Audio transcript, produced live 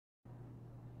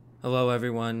Hello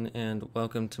everyone and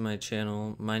welcome to my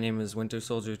channel. My name is Winter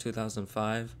Soldier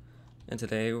 2005 and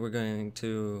today we're going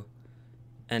to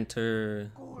enter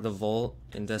the vault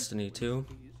in Destiny 2.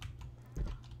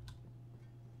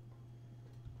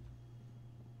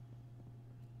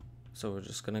 So we're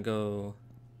just gonna go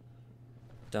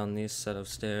down these set of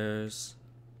stairs,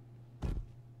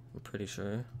 I'm pretty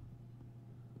sure.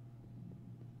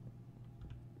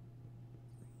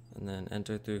 And then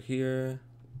enter through here.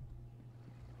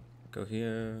 Go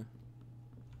here.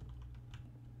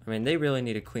 I mean, they really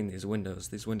need to clean these windows.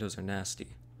 These windows are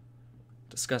nasty.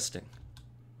 Disgusting.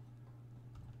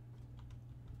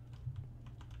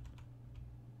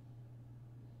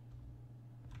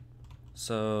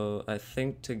 So, I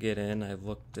think to get in, I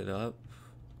looked it up.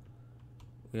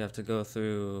 We have to go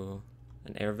through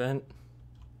an air vent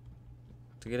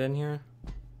to get in here.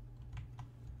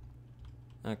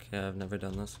 Okay, I've never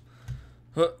done this.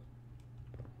 Huh.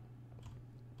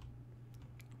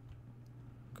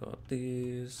 Go up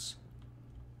these.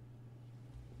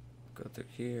 Go through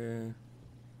here.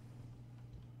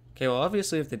 Okay, well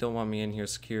obviously if they don't want me in here,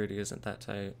 security isn't that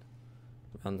tight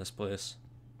around this place.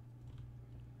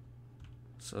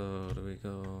 So do we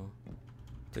go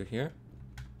through here?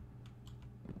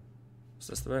 Is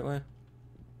this the right way?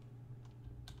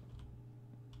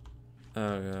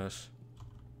 Oh gosh.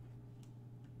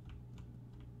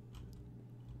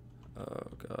 Oh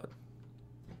god.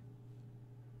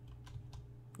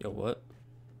 Yo, what?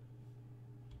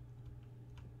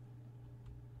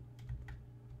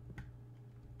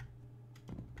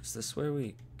 Is this where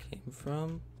we came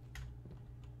from?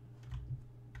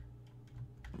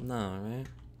 No, right?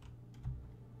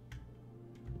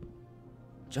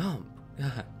 Jump!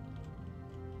 God.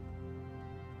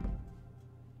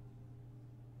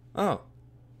 Oh!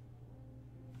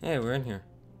 Hey, we're in here.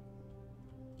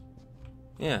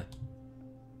 Yeah.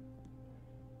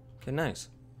 Okay, nice.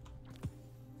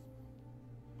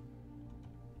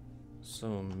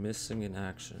 So, missing in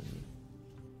action.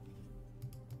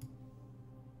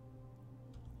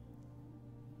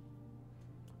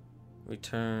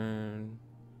 Return.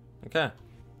 Okay.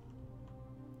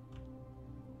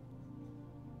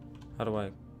 How do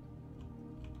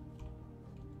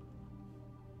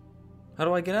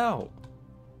I get out?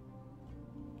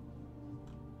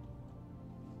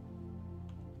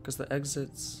 Because the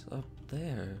exit's up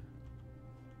there.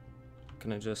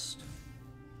 Can I just...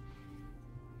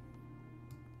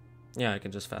 Yeah, I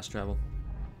can just fast travel.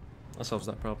 That solves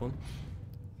that problem.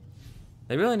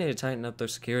 They really need to tighten up their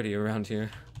security around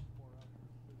here.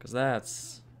 Because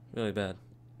that's really bad.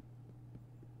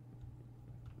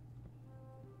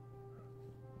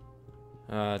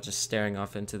 Just staring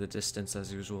off into the distance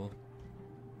as usual.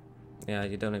 Yeah,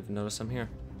 you don't even notice I'm here.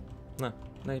 No,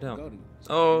 no you don't.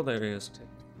 Oh, there he is.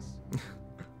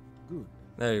 Good.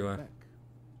 There you are.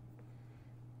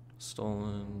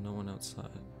 Stolen, no one outside.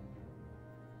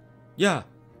 Yeah!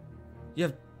 You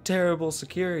have terrible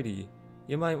security.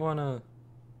 You might wanna...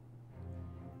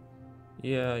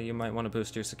 Yeah, you might want to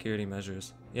boost your security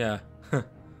measures. Yeah.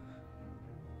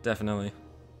 Definitely.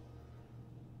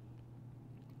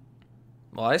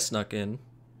 Well, I snuck in.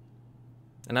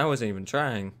 And I wasn't even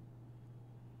trying.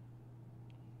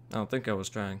 I don't think I was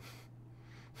trying.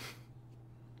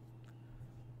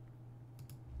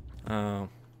 Oh.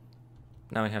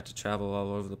 Now we have to travel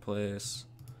all over the place.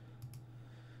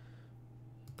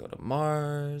 Go to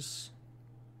Mars.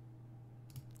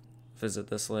 Visit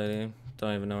this lady.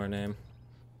 Don't even know her name.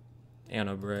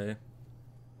 Anna Bray.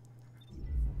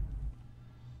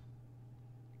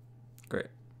 Great.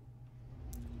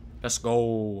 Let's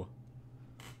go.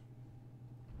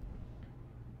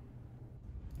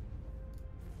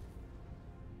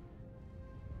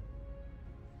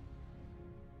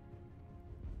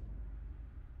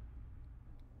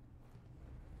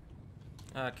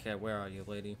 Okay, where are you,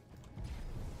 lady?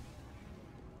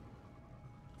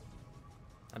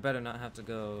 I better not have to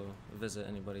go visit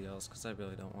anybody else, because I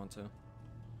really don't want to.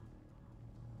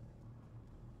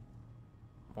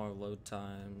 More load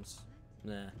times.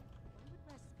 Nah.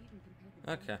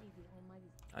 Okay.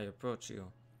 I approach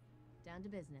you. Down to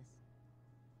business.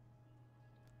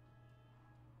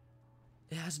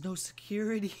 It has no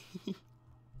security.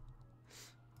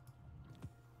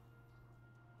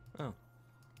 Oh.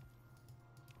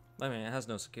 I mean, it has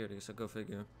no security, so go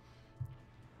figure.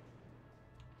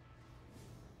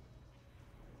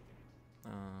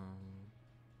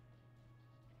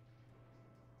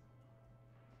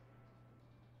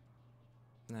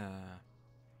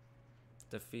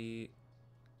 Defeat.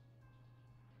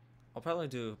 I'll probably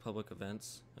do public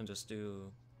events and just do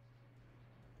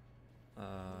Any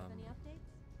updates?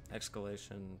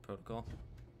 escalation protocol.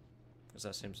 because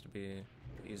that seems to be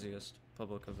the easiest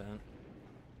public event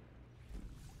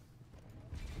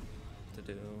to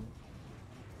do.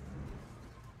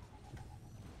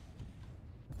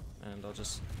 And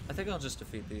I think I'll just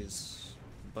defeat these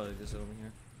buddies over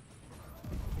here.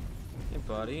 Hey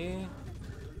buddy.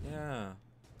 Yeah.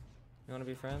 You wanna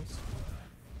be friends?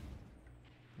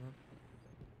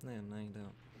 No? No, you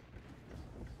don't.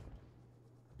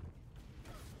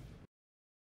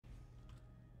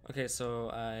 Okay, so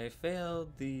I failed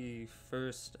the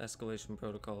first escalation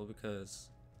protocol because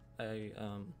I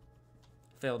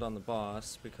failed on the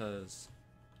boss because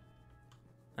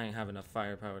I didn't have enough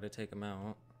firepower to take him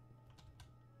out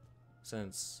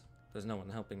since there's no one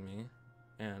helping me,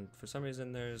 and for some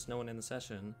reason there's no one in the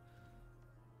session,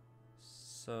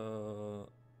 so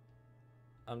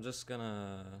I'm just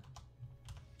gonna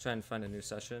try and find a new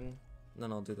session, and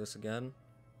then I'll do this again,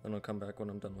 then I'll come back when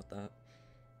I'm done with that.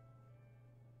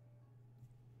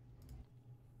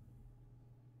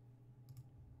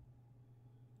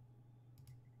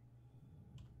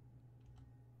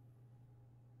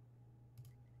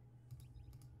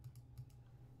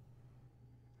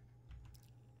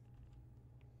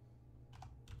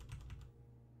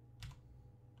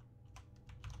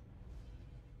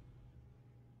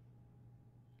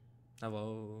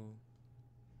 Hello.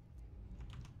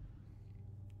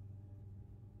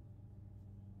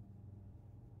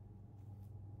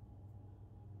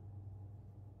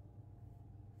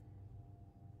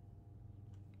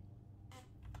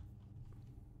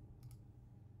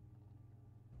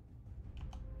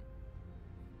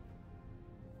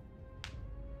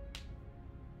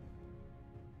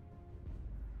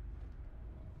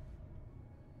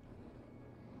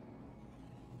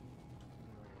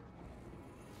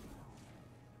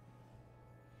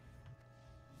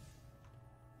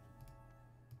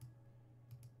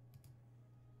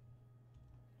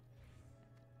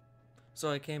 So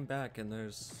I came back and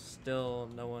there's still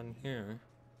no one here.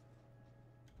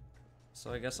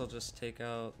 So I guess I'll just take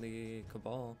out the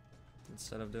Cabal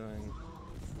instead of doing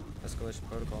escalation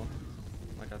protocol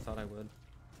like I thought I would.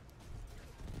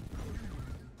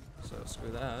 So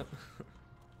screw that.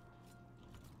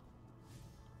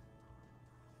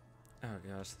 Oh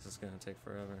gosh, this is gonna take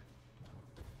forever.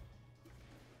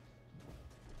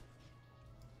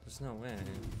 There's no way.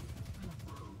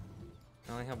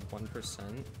 I only have 1%.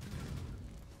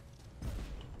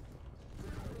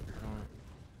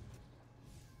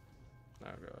 Oh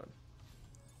god.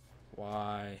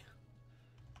 Why?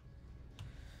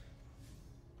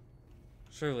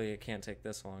 Surely it can't take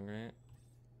this long, right?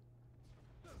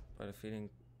 By defeating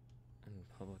in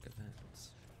public events.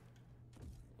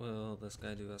 Will this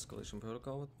guy do escalation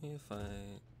protocol with me if I...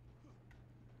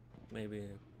 Maybe...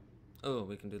 Oh,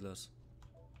 we can do this.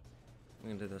 We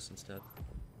can do this instead.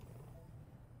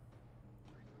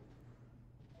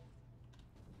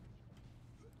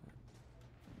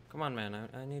 Come on, man,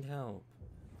 I need help.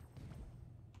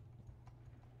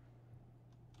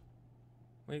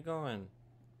 Where you going?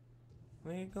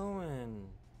 Where you going?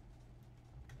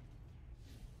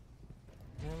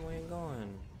 Man, where you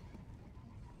going?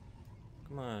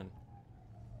 Come on.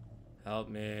 Help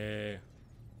me.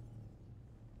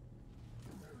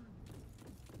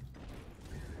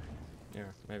 Yeah,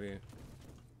 maybe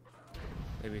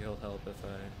he'll help if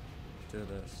I do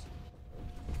this.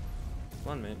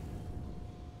 Come on, mate.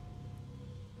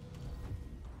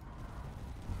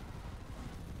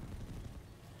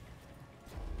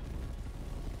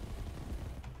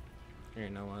 You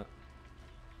know what?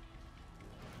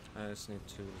 I just need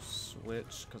to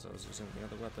switch because I was using the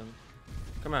other weapon.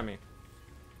 Come at me.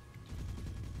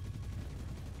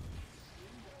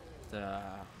 Duh.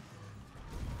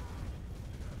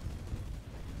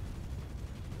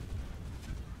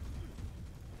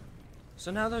 So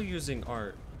now they're using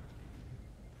art.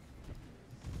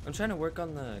 I'm trying to work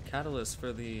on the catalyst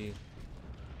for the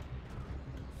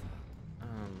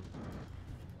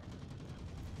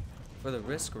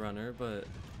Risk Runner, but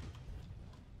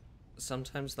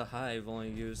sometimes the Hive only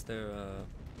use their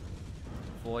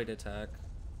Void attack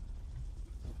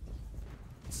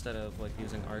instead of like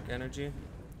using Arc Energy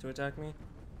to attack me.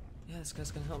 Yeah, this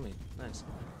guy's gonna help me. Nice.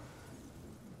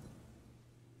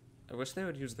 I wish they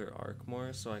would use their Arc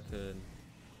more so I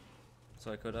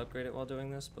could upgrade it while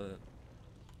doing this, but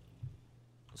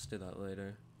let's do that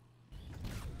later.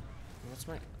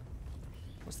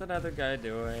 What's that other guy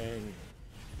doing?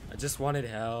 I just wanted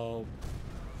help.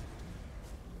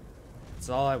 That's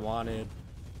all I wanted.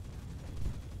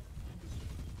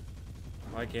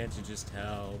 Why can't you just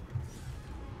help?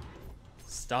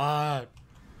 Stop!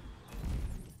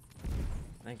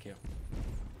 Thank you.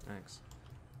 Thanks.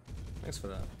 Thanks for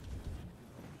that.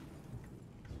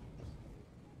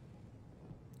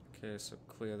 Okay, so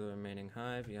clear the remaining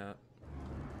hive. Yeah.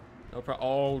 No problem.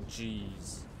 Oh,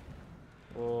 jeez.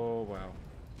 Oh, wow.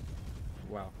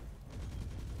 Wow.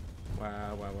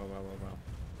 Wow, wow, wow, wow, wow, wow.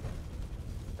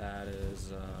 That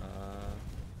is,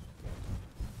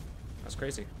 that's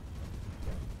crazy.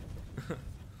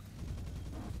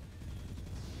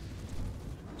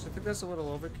 So I think that's a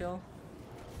little overkill.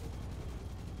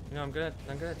 You know, I'm gonna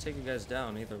take you guys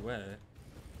down either way.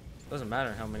 Doesn't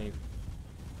matter how many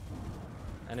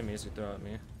enemies you throw at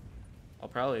me. I'll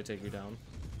probably take you down.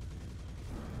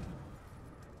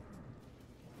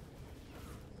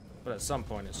 But at some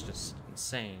point it's just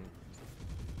insane.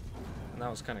 And that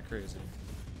was kind of crazy.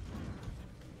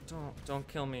 Don't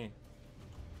kill me.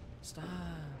 Stop.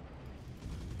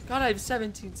 God, I have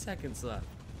 17 seconds left.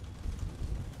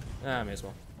 Ah, I may as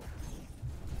well.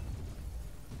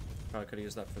 Probably could have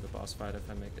used that for the boss fight if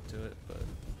I make it to it, but...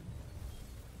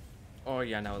 Oh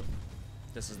yeah, now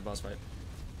this is the boss fight.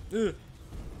 Ugh.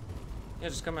 Yeah,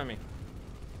 just come at me.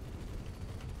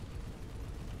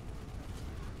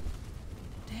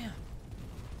 Damn.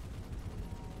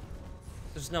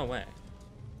 There's no way.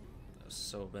 That was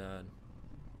so bad.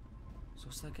 So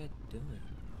what's that guy doing?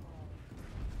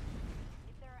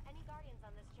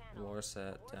 War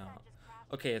set down.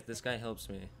 Okay, if this guy helps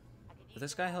me. If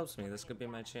this guy helps me, this could be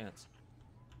my chance.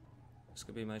 This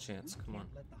could be my chance. Come on.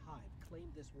 Let the hive claim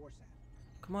this war set.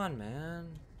 Come on, man.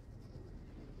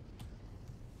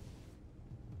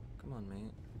 Come on,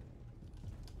 mate.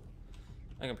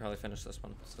 I can probably finish this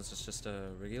one since it's just a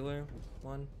regular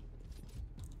one.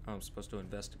 Oh, I'm supposed to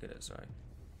investigate it, sorry.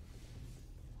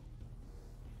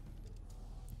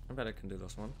 I bet I can do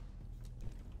this one.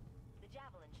 The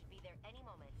javelin should be there any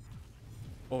moment.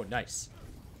 Oh, nice.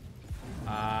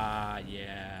 Ah,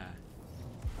 yeah.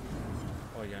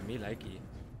 Oh yeah, me likey.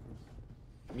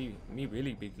 Me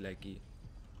really big likey.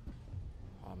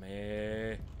 Oh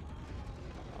me.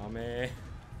 Oh me.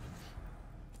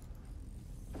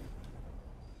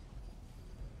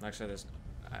 Actually, this.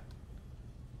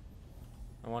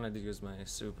 I wanted to use my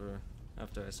super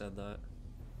after I said that.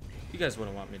 You guys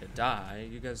wouldn't want me to die.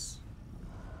 You guys.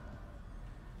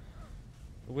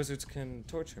 The wizards can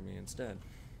torture me instead.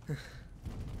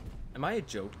 Am I a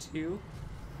joke to you?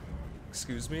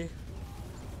 Excuse me?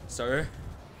 Sir?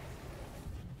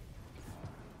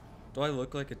 Do I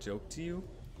look like a joke to you?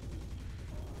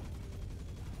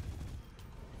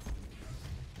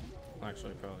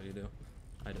 Actually, probably you do.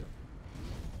 I do.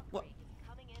 What?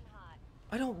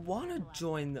 I don't want to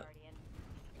join the...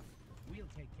 We'll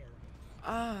take care of it.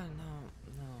 Ah,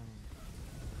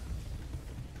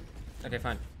 no. Okay,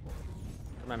 fine.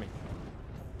 Come at me.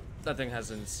 That thing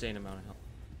has an insane amount of health.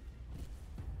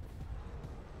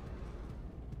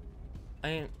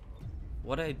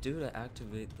 What'd I do to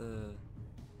activate the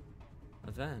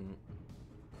event?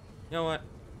 You know what?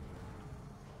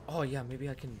 Oh yeah, maybe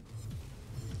I can.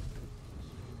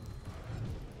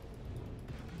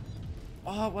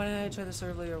 Oh, why didn't I try this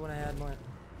earlier when I had more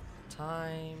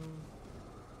time?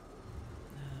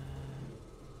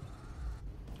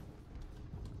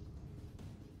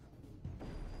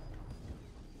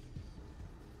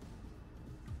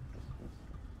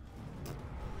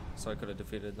 So I could have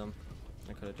defeated them.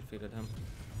 I could have defeated him.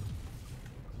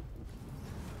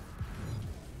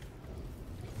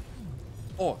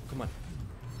 Oh, come on.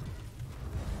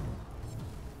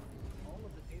 All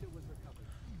of the data was recovered.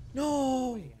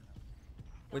 No!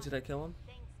 Wait, did I kill him?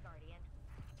 Thanks, Guardian.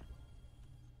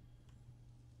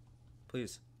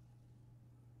 Please.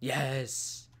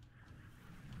 Yes!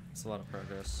 It's a lot of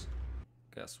progress.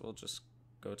 Guess we'll just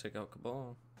go take out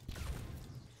Cabal.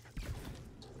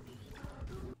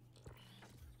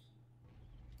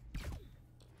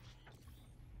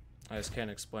 I just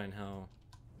can't explain how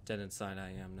dead inside I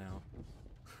am now.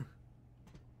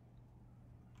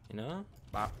 You know?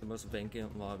 Bop, the most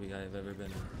vacant lobby I have ever been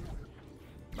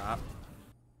in. Bop.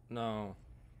 No.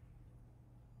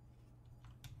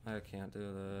 I can't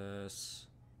do this.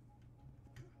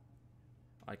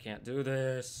 I can't do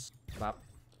this. Bop.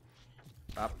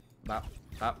 Bop. Bop.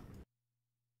 Bop.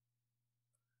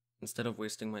 Instead of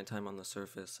wasting my time on the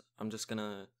surface, I'm just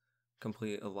gonna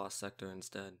complete a lost sector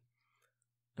instead.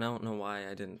 And I don't know why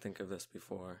I didn't think of this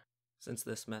before, since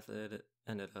this method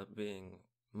ended up being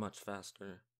much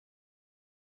faster.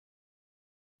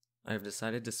 I have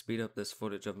decided to speed up this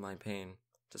footage of my pain,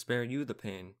 to spare you the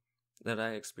pain that I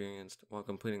experienced while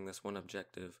completing this one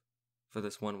objective, for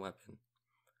this one weapon.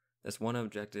 This one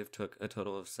objective took a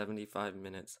total of 75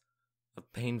 minutes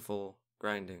of painful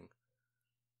grinding,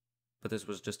 but this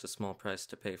was just a small price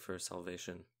to pay for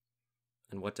salvation.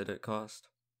 And what did it cost?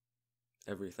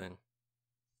 Everything.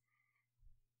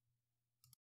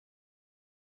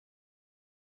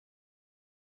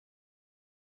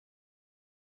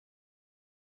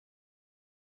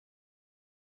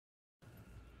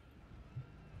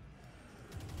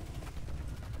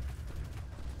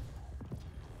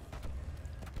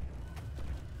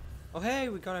 Oh hey,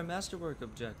 we got our masterwork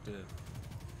objective.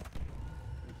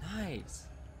 Nice.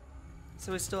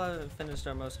 So we still haven't finished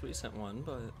our most recent one,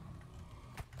 but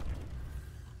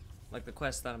like the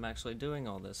quest that I'm actually doing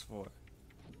all this for.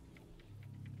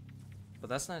 But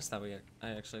that's nice that I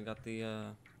actually got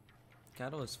the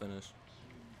catalyst finished.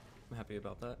 I'm happy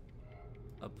about that.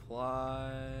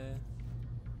 Apply.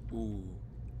 Ooh,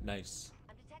 nice.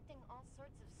 I'm detecting all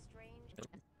sorts of strange.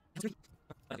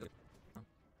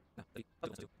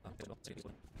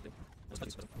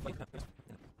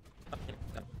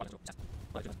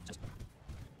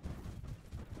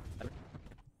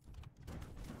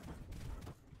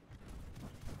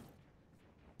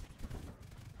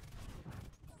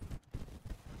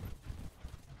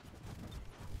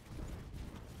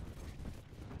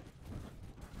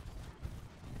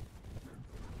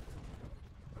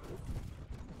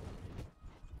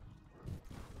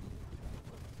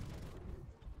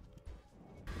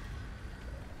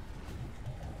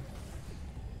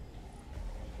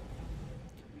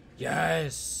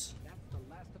 Yes! That's the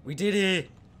last of We did it!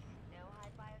 No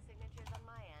high biosignatures on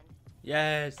my end.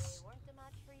 Yes! They weren't a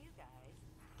match for you guys.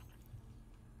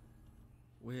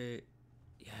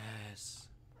 Yes.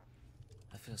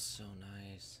 That feels so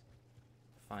nice.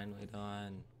 Finally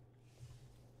done.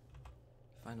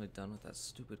 Finally done with that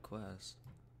stupid quest.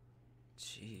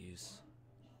 Jeez.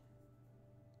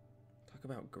 Talk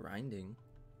about grinding.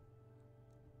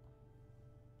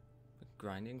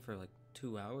 Grinding for like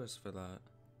 2 hours for that.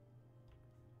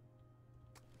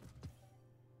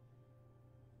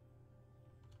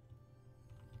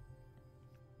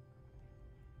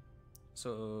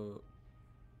 So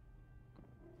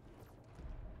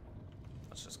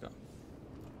let's just go.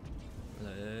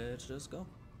 Let's just go.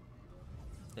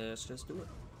 Let's just do it.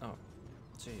 Oh,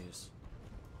 jeez.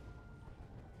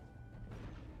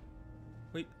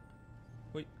 Wait,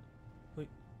 wait, wait.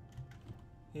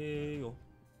 Hey yo.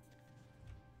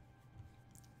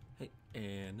 Hey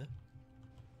Anna,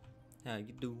 how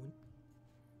you doing?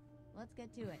 Let's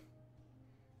get to it.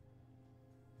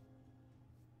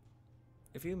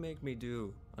 If you make me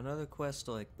do another quest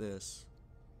like this,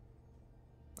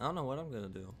 I don't know what I'm gonna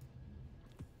do.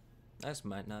 I just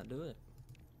might not do it.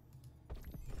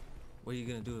 What are you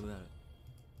gonna do about it?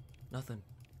 Nothing.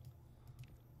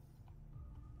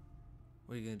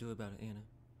 What are you gonna do about it, Anna?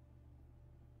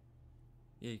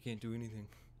 Yeah, you can't do anything.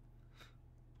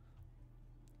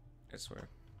 I swear.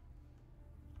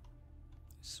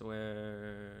 I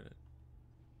swear.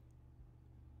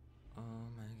 Oh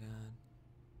my god.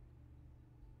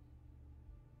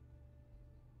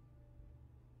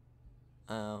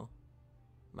 Oh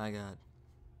my god.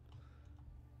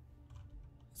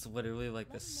 It's literally like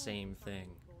the same thing.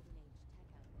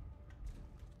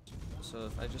 So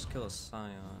if I just kill a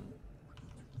Scion,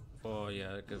 oh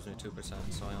yeah, it gives me 2%,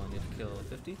 so I only need to kill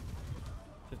 50?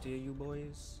 50 of you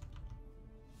boys?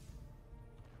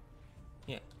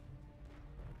 Yeah.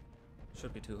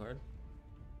 Should be too hard.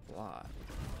 Blah.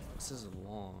 This is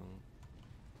long.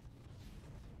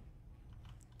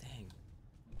 Dang.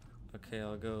 Okay,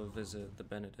 I'll go visit the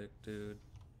Benedict dude.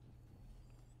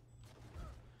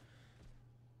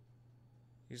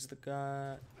 He's the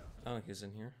guy. Oh, he's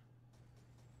in here.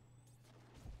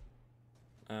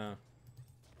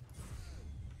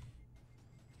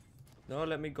 No,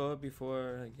 let me go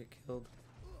before I get killed.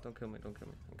 Don't kill me, don't kill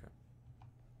me. Okay.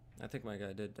 I think my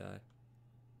guy did die,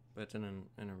 but it didn't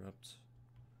interrupt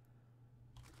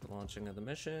the launching of the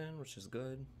mission, which is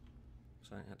good.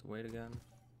 So I didn't have to wait again.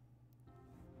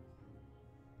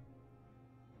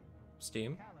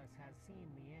 Steam? Callus has seen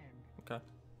the end. Okay.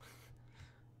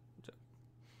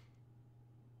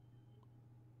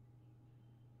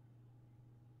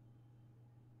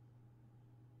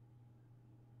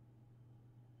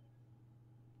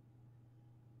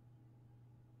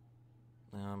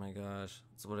 Oh my gosh,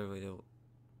 it's literally a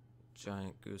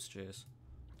giant goose chase.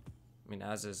 I mean,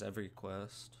 as is every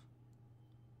quest.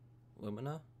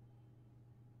 Lumina?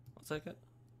 I'll take it.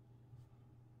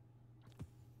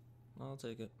 I'll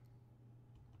take it.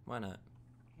 Why not?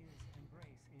 His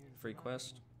embrace is Free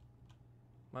quest?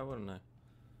 Why wouldn't I?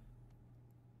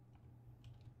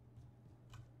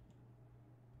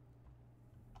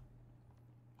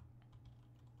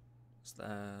 Is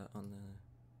that on the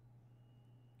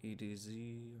EDZ,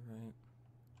 right?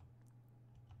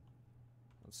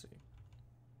 Let's see.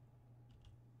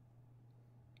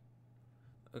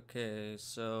 Okay,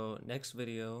 so next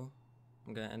video,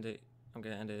 I'm gonna end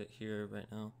it here right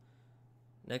now.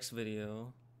 Next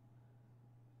video,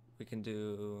 we can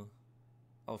do,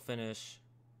 I'll finish,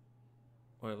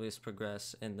 or at least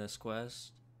progress in this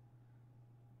quest.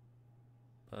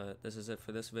 But this is it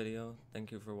for this video.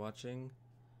 Thank you for watching.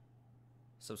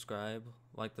 subscribe,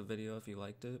 like the video if you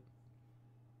liked it.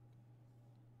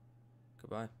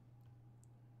 Goodbye.